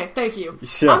 oh, okay, thank you.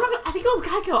 Yeah. I think it was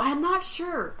Geico. I'm not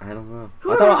sure. I don't know.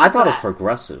 Who I thought it was that?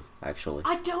 Progressive, actually.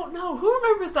 I don't know. Who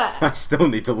remembers that? I still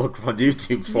need to look on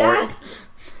YouTube for Yes! it.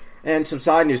 And some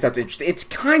side news that's interesting. It's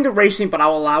kind of racing, but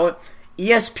I'll allow it.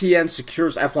 ESPN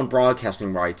secures F1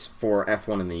 broadcasting rights for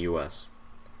F1 in the US.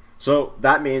 So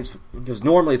that means, because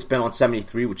normally it's been on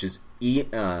 73, which is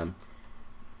NSPN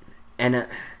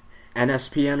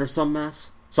or some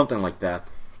mess. Something like that.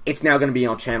 It's now going to be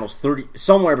on channels 30,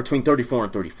 somewhere between 34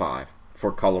 and 35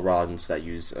 for Coloradans that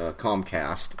use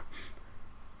Comcast.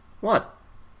 What?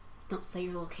 Don't say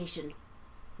your location.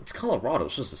 It's Colorado.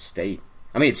 It's just a state.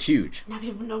 I mean, it's huge. Now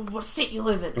people know what state you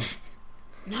live in.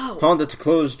 No. Honda to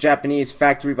close Japanese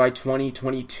factory by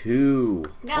 2022.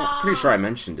 No. Oh, pretty sure I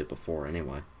mentioned it before.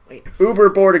 Anyway. Wait. Uber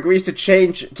board agrees to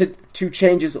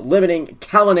changes limiting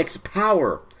Kalanick's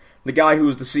power. The guy who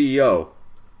was the CEO.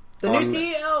 The new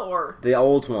CEO, or? The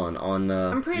old one on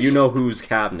who's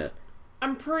cabinet.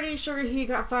 I'm pretty sure he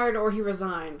got fired or he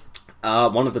resigned.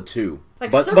 One of the two. Like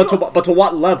but to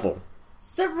what level?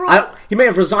 He may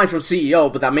have resigned from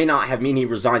CEO, but that may not mean he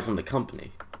resigned from the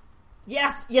company.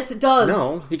 Yes, it does.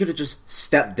 No, he could have just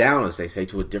stepped down, as they say,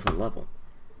 to a different level.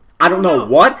 I don't know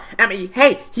what. I mean,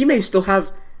 hey, he may still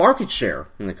have market share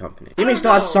in the company. He may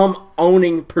still have some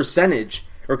owning percentage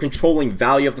or controlling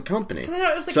value of the company.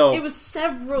 It was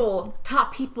several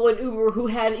top people in Uber who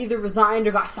had either resigned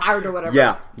or got fired or whatever.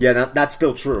 Yeah, that's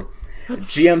still true.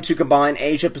 GM to combine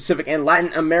Asia Pacific and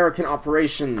Latin American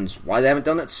operations. Why they haven't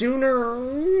done it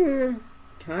sooner?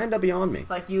 Kinda beyond me.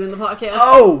 Like you in the podcast.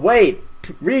 Oh wait,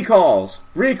 recalls.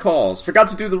 Forgot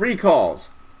to do the recalls.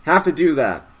 Have to do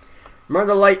that.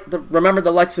 Remember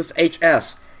the Lexus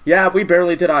HS? Yeah, we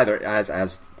barely did either. As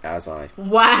I.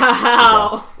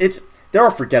 Wow. There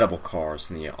are forgettable cars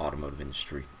in the automotive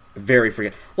industry. Very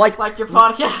forgettable. Like your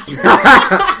podcast.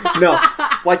 No,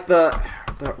 like the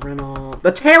The Renault...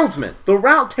 The Talesman! The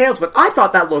Renault Talesman! I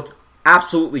thought that looked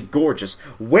absolutely gorgeous.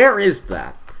 Where is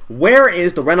that? Where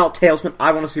is the Renault Talesman?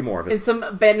 I want to see more of it. In some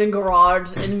abandoned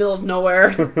garage in the middle of nowhere.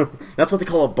 That's what they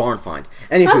call a barn find.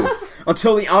 Anywho,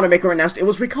 until the automaker announced it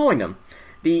was recalling them.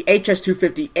 The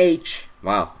HS250H...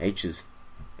 Wow, H's.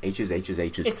 H's.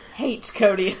 It's H,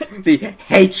 Cody. The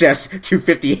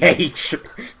HS250H.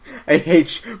 I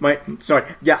hate my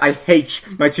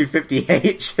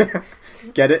 250H.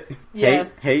 Get it?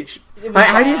 Yes. H.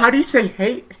 How do you say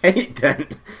hate? Hate then.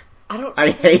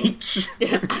 I hate.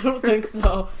 Yeah, I don't think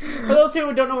so. For those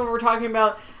who don't know what we're talking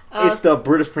about, it's the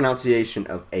British pronunciation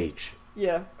of H.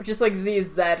 Yeah, just like Z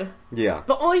is Z. Yeah,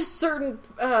 but only certain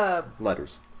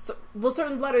letters.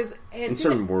 Certain letters and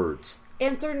certain words.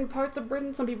 In certain parts of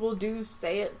Britain, some people do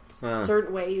say it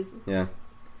certain ways. Yeah,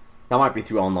 that might be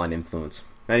through online influence.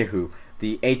 Anywho,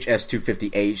 the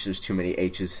HS250H, there's too many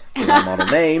H's for that model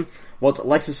name, was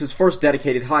Lexus's first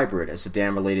dedicated hybrid, a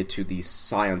sedan related to the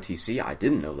Scion TC, I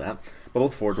didn't know that,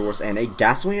 both 4 doors and a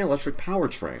gasoline-electric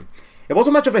powertrain. It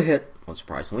wasn't much of a hit,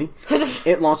 unsurprisingly.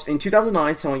 It launched in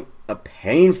 2009, selling a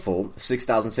painful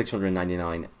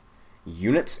 6,699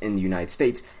 units in the United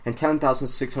States and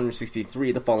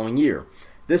 10,663 the following year.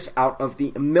 This out of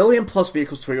the million-plus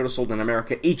vehicles Toyota sold in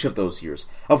America each of those years,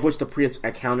 of which the Prius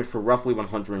accounted for roughly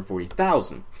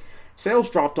 140,000. Sales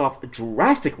dropped off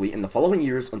drastically in the following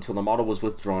years until the model was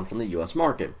withdrawn from the U.S.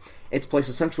 market. Its place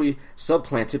essentially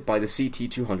supplanted by the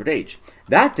CT200H.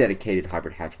 That dedicated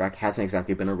hybrid hatchback hasn't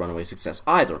exactly been a runaway success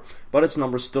either, but its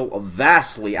numbers still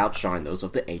vastly outshine those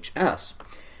of the HS.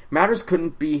 Matters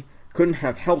couldn't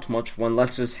have helped much when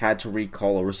Lexus had to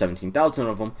recall over 17,000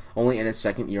 of them, only in its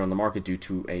second year on the market due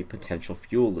to a potential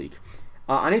fuel leak.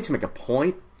 I need to make a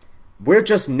point. We're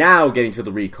just now getting to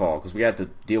the recall, because we had to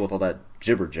deal with all that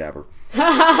jibber-jabber.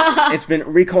 It's been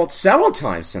recalled several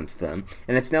times since then,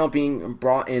 and it's now being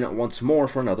brought in once more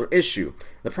for another issue.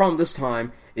 The problem this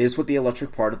time is with the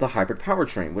electric part of the hybrid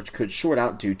powertrain, which could short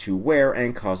out due to wear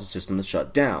and cause the system to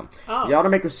shut down. Oh. The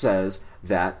automaker says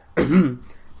that...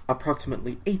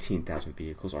 approximately 18,000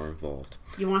 vehicles are involved.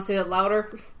 You want to say that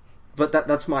louder? But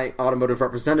that's my automotive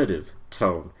representative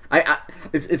tone.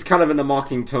 It's kind of in the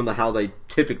mocking tone to how they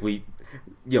typically,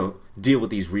 deal with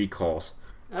these recalls.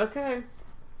 Okay.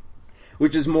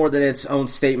 Which is more than its own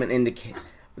statement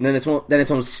than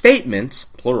its own statements,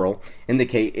 plural,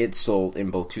 indicate it sold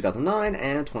in both 2009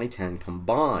 and 2010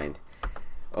 combined.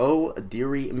 Oh,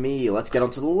 dearie me. Let's get on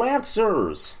to the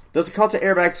Lancers. The Takata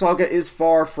airbag saga is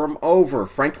far from over.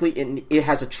 Frankly, it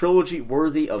has a trilogy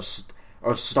worthy of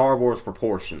Star Wars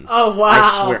proportions. Oh, wow.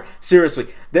 I swear. Seriously.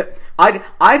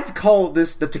 I'd call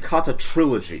this the Takata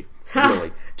trilogy,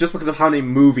 really. Just because of how many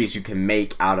movies you can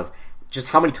make out of... Just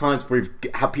how many times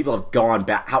how people have gone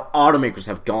back... How automakers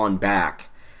have gone back.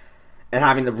 And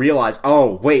having to realize,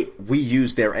 oh, wait, we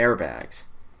used their airbags.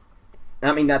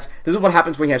 I mean, this is what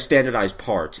happens when you have standardized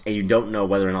parts and you don't know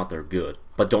whether or not they're good,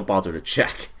 but don't bother to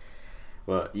check.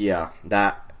 But yeah,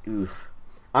 that. Oof.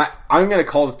 I'm gonna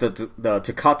call this the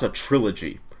Takata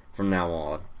trilogy from now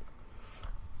on.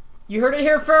 You heard it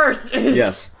here first.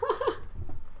 Yes,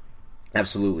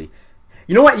 absolutely.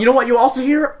 You know what? You also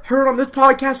heard on this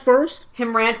podcast first.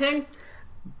 Him ranting.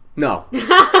 No,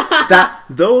 that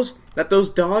those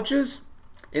Dodges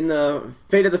in the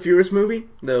Fate of the Furious movie,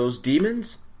 those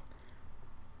demons.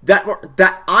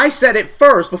 That I said it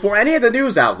first before any of the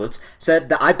news outlets said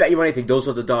that I bet you anything those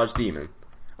are the Dodge Demon.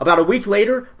 About a week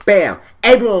later, bam,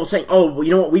 everyone was saying, oh, well,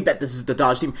 you know what, we bet this is the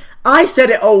Dodge Demon. I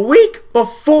said it a week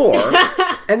before,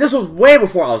 and this was way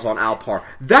before I was on Alpar.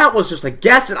 That was just a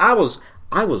guess, and I was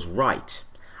right.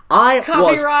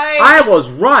 Copyright. I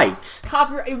was right.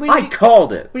 Copyright. I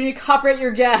called it. We need to copyright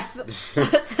your guess.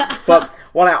 But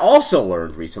what I also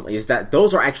learned recently is that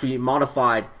those are actually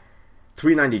modified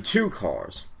 392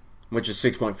 cars, which is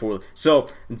 6.4. So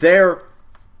they're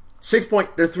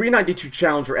 392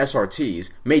 Challenger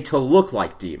SRTs made to look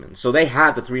like Demons. So they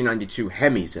have the 392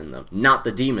 Hemis in them, not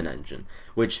the Demon engine,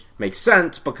 which makes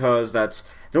sense because they're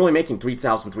only making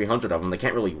 3,300 of them. They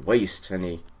can't really waste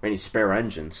any spare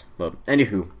engines. But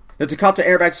anywho, the Takata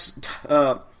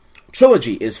airbags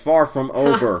trilogy is far from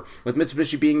over, with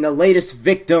Mitsubishi being the latest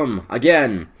victim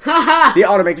again. The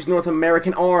automaker's North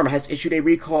American arm has issued a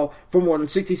recall for more than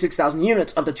 66,000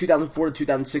 units of the 2004 to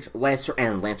 2006 Lancer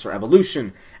and Lancer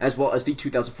Evolution, as well as the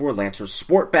 2004 Lancer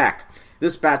Sportback.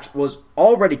 This batch was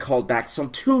already called back some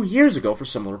 2 years ago for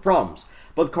similar problems,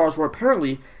 but the cars were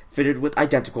apparently fitted with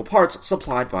identical parts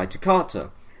supplied by Takata.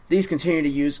 These continue to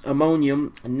use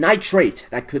ammonium nitrate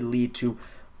that could lead to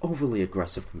overly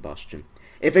aggressive combustion.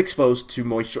 if exposed to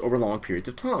moisture over long periods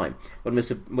of time. What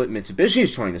Mitsubishi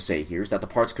is trying to say here is that the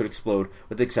parts could explode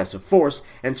with excessive force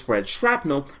and spread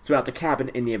shrapnel throughout the cabin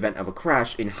in the event of a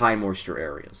crash in high moisture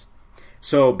areas.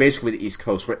 So basically the East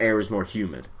Coast, where air is more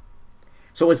humid.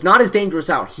 So it's not as dangerous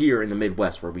out here in the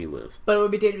Midwest where we live. But it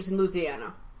would be dangerous in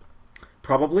Louisiana.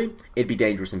 Probably. It'd be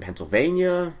dangerous in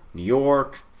Pennsylvania, New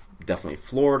York, definitely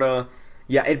Florida.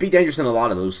 Yeah, it'd be dangerous in a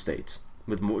lot of those states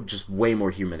with just way more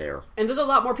humid air. And there's a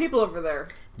lot more people over there.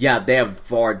 Yeah, they have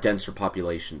far denser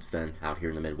populations than out here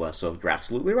in the Midwest, so you're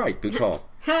absolutely right. Good call.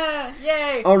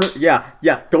 Yay! Oh,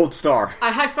 yeah, gold star.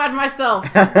 I high-fived myself.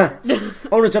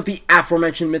 Owners of the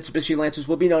aforementioned Mitsubishi Lancers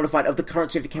will be notified of the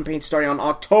current safety campaign starting on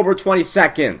October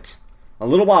 22nd. A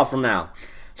little while from now.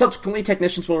 Subsequently,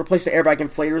 technicians will replace the airbag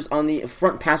inflators on the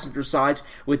front passenger sides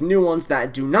with new ones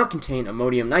that do not contain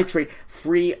ammonium nitrate,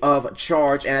 free of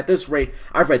charge. And at this rate,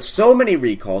 I've read so many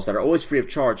recalls that are always free of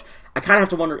charge, I kind of have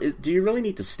to wonder, do you really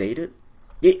need to state it?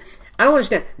 I don't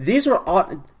understand. These are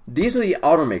the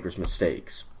automakers'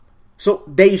 mistakes. So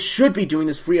they should be doing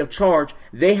this free of charge.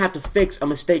 They have to fix a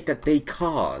mistake that they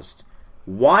caused.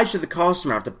 Why should the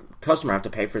customer have to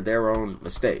pay for their own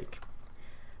mistake?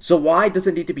 So why does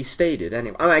it need to be stated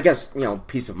anyway? I mean, I guess,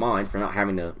 peace of mind for not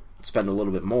having to spend a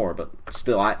little bit more, but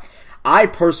still, I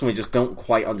personally just don't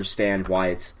quite understand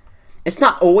why it's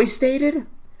not always stated,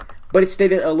 but it's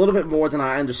stated a little bit more than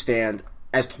I understand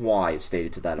as to why it's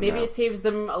stated to that amount. Maybe it saves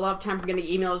them a lot of time from getting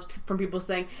emails from people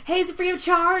saying, "Hey, is it free of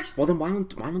charge?" Well, then why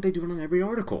don't they do it on every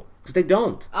article? Because they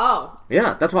don't. Oh.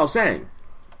 Yeah, that's what I was saying.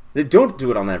 They don't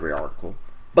do it on every article.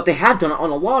 But they have done it on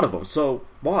a lot of them, so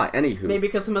why? Anywho. Maybe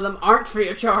because some of them aren't free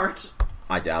of charge.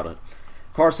 I doubt it.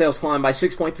 Car sales climbed by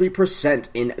 6.3%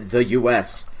 in the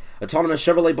U.S. Autonomous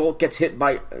Chevrolet Bolt gets hit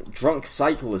by a drunk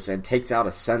cyclist and takes out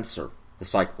a sensor. The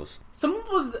cyclist. Someone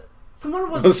was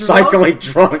cycling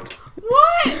drunk.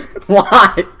 What?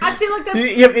 Why? I feel like that's...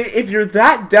 If you're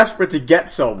that desperate to get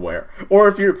somewhere, or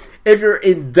if you're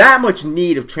in that much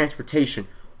need of transportation,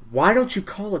 why don't you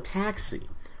call a taxi?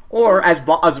 Or as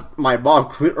my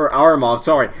mom, or our mom,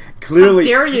 clearly, how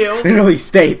dare you? Clearly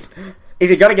states, if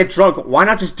you're gonna get drunk, why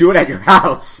not just do it at your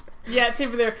house? Yeah, it's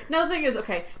over there. Now the thing is,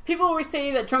 okay, people always say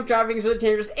that drunk driving is really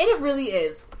dangerous, and it really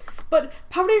is. But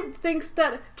part of me thinks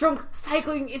that drunk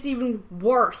cycling is even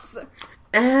worse.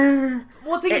 Well,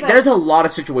 think about there's a lot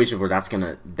of situations where that's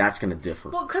gonna differ.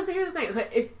 Well, because here's the thing,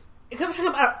 okay, if we're talking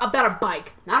about a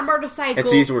bike, not a motorcycle,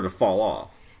 it's easier to fall off.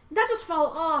 Not just fall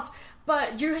off,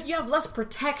 but you have less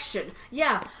protection.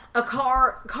 Yeah,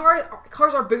 cars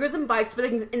are bigger than bikes, but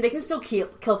they can still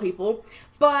kill people.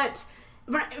 But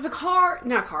if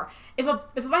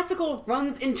a bicycle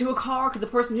runs into a car because the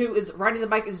person who is riding the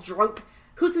bike is drunk,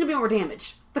 who's going to be more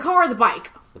damage? The car or the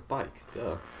bike? The bike,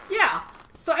 duh. Yeah.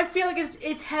 So I feel like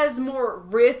it has more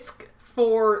risk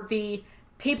for the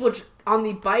people on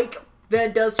the bike than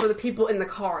it does for the people in the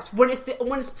cars. When it's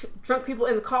drunk people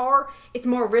in the car, it's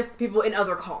more risk to people in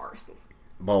other cars.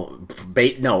 Well,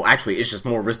 no, actually, it's just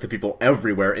more risk to people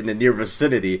everywhere in the near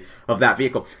vicinity of that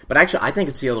vehicle. But actually, I think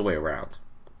it's the other way around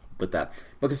with that.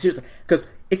 Because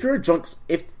if you're a drunk,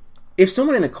 if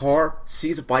someone in a car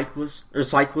sees a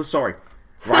cyclist,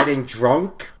 riding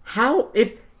drunk,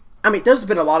 there's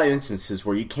been a lot of instances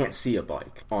where you can't see a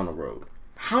bike on a road.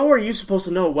 How are you supposed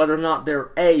to know whether or not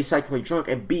they're A, cycling drunk,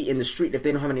 and B, in the street if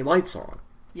they don't have any lights on?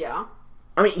 Yeah.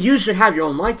 I mean, you should have your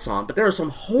own lights on, but there are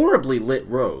some horribly lit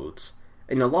roads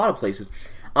in a lot of places.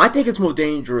 I think it's more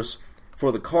dangerous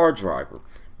for the car driver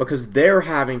because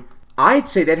I'd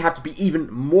say they'd have to be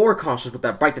even more cautious with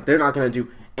that bike, that they're not going to do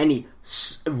any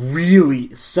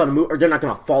really sudden move, or they're not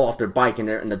going to fall off their bike and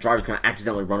the driver's going to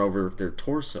accidentally run over their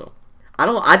torso.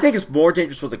 I think it's more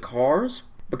dangerous for the cars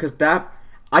because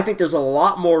I think there's a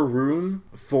lot more room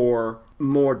for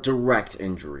more direct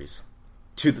injuries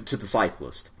to the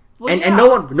cyclist. Well, and no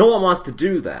one wants to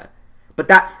do that. But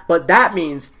that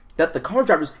means that the car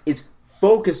driver is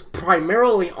focused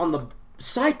primarily on the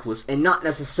cyclist and not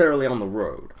necessarily on the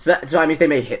road. So that means they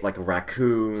may hit like a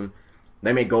raccoon,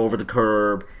 they may go over the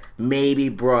curb, maybe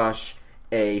brush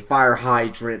a fire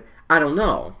hydrant. I don't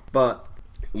know, but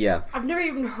yeah. I've never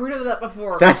even heard of that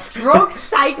before. That's drunk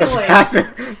cycling.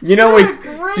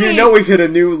 We've hit a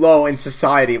new low in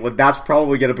society. Well, that's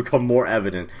probably going to become more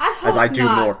evident as I do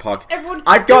more podcasts. Everyone,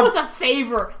 do us a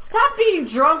favor. Stop being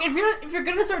drunk. If you're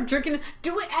going to start drinking,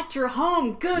 do it at your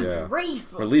home. Good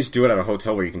grief. Or at least do it at a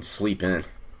hotel where you can sleep in.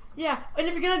 Yeah, and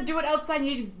if you're going to do it outside,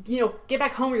 you need to, get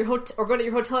back home or go to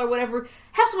your hotel or whatever.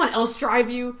 Have someone else drive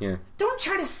you. Yeah. Don't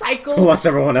try to cycle. Unless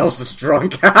everyone else is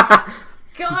drunk.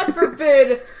 God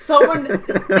forbid someone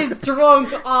is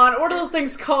drunk on, what are those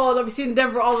things called that we see in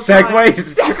Denver all the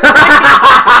Segways. time?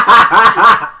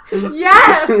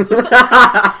 Yes!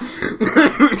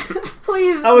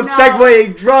 Please, I was no.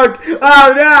 segwaying drunk.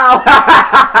 Oh no!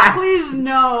 Please,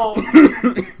 no.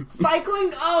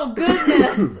 Cycling? Oh,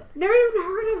 goodness. Never even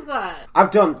heard of that.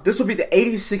 This will be the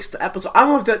 86th episode. I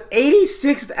will have done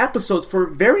 86th episodes for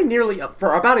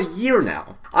for about a year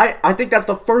now. I think that's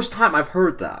the first time I've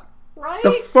heard that. Right?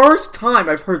 The first time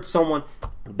I've heard someone,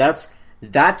 that's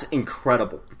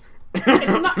incredible.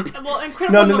 It's not, well,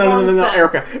 incredible. No,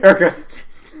 Erica.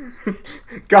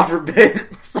 God forbid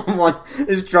someone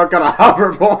is drunk on a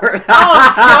hoverboard.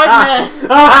 Oh, goodness.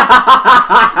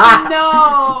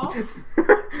 No.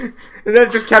 And then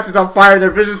it just catches on fire and their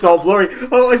vision's all blurry.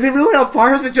 Oh, is it really on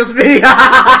fire or is it just me?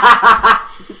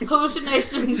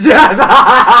 Hallucinations. Yes. Is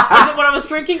it what I was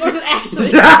drinking or is it actually?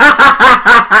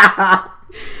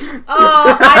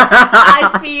 Oh,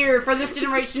 I fear for this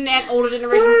generation and older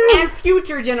generations and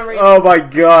future generations. Oh my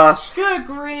gosh. Good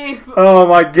grief. Oh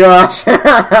my gosh.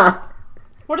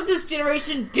 What is this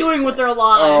generation doing with their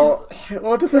lives? Oh,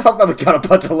 what does it help that we got a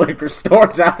bunch of liquor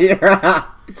stores out here? I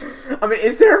mean,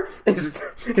 is there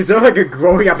like a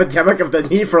growing epidemic of the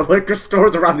need for liquor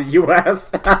stores around the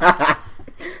U.S.?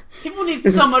 People need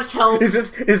so much help. Is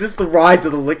this the rise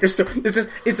of the liquor store? Is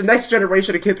the next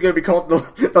generation of kids going to be called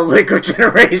the liquor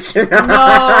generation?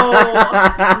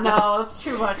 No, it's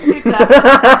too much. Too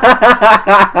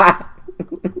sad.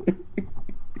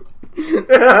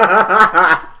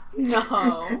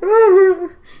 No.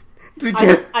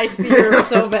 I fear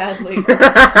so badly.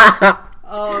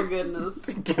 Oh, goodness.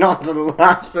 Get on to the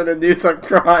last bit of news. I'm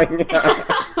crying.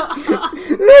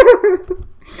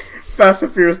 Fast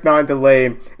and Furious 9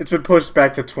 delay. It's been pushed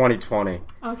back to 2020.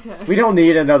 Okay. We don't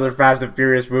need another Fast and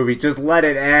Furious movie. Just let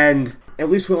it end. At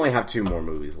least we only have 2 more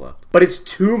movies left. But it's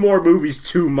 2 more movies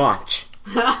too much.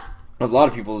 A lot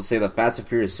of people say that Fast and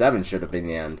Furious 7 should have been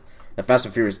the end. That Fast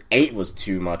and Furious 8 was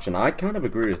too much, and I kind of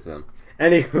agree with them.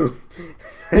 Anywho,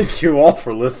 thank you all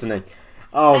for listening.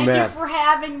 Oh, Thank man. you for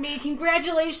having me.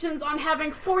 Congratulations on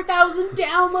having 4,000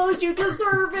 downloads. You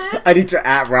deserve it. I need to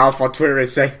 @ Ralph on Twitter and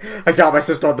say, I got my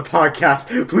sister on the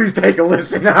podcast. Please take a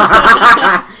listen.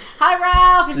 Hi,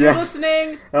 Ralph, if you're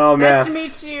listening. Oh, man. Nice to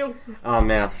meet you. Oh,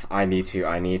 man. I need to.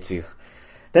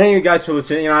 Thank you guys for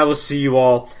listening, and I will see you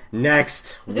all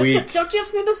next week. Don't you have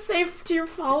something to say to your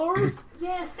followers?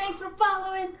 Yes, thanks for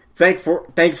following.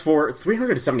 Thanks for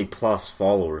 370 plus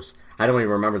followers. I don't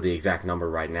even remember the exact number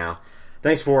right now.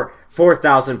 Thanks for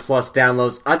 4,000 plus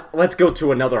downloads. Let's go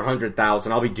to another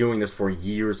 100,000. I'll be doing this for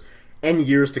years and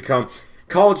years to come.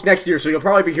 College next year, so you'll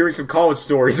probably be hearing some college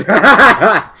stories. You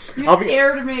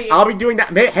scared me. I'll be doing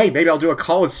that. Hey, maybe I'll do a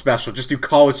college special. Just do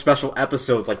college special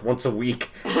episodes like once a week.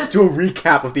 Do a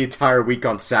recap of the entire week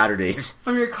on Saturdays.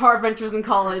 From your car adventures in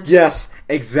college. Yes,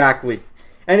 exactly.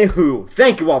 Anywho,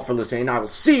 thank you all for listening. I will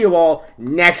see you all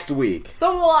next week.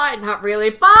 So will I. Not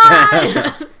really.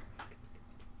 Bye!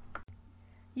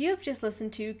 You have just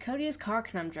listened to Cody's Car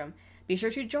Conundrum. Be sure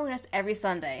to join us every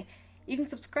Sunday. You can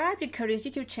subscribe to Cody's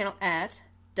YouTube channel at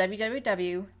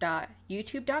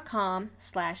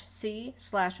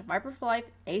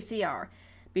www.youtube.com/c/ViperForLifeACR.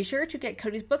 Be sure to get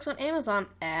Cody's books on Amazon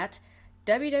at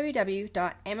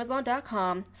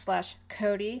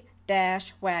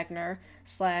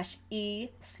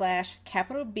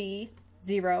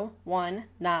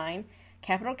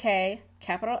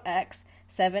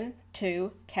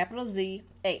X72 Z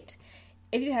 8.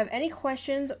 If you have any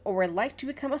questions or would like to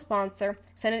become a sponsor,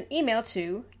 send an email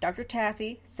to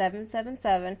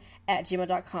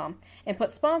drtaffy777@gmail.com and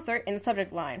put sponsor in the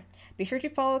subject line. Be sure to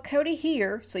follow Cody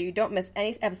here so you don't miss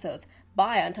any episodes.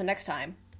 Bye until next time.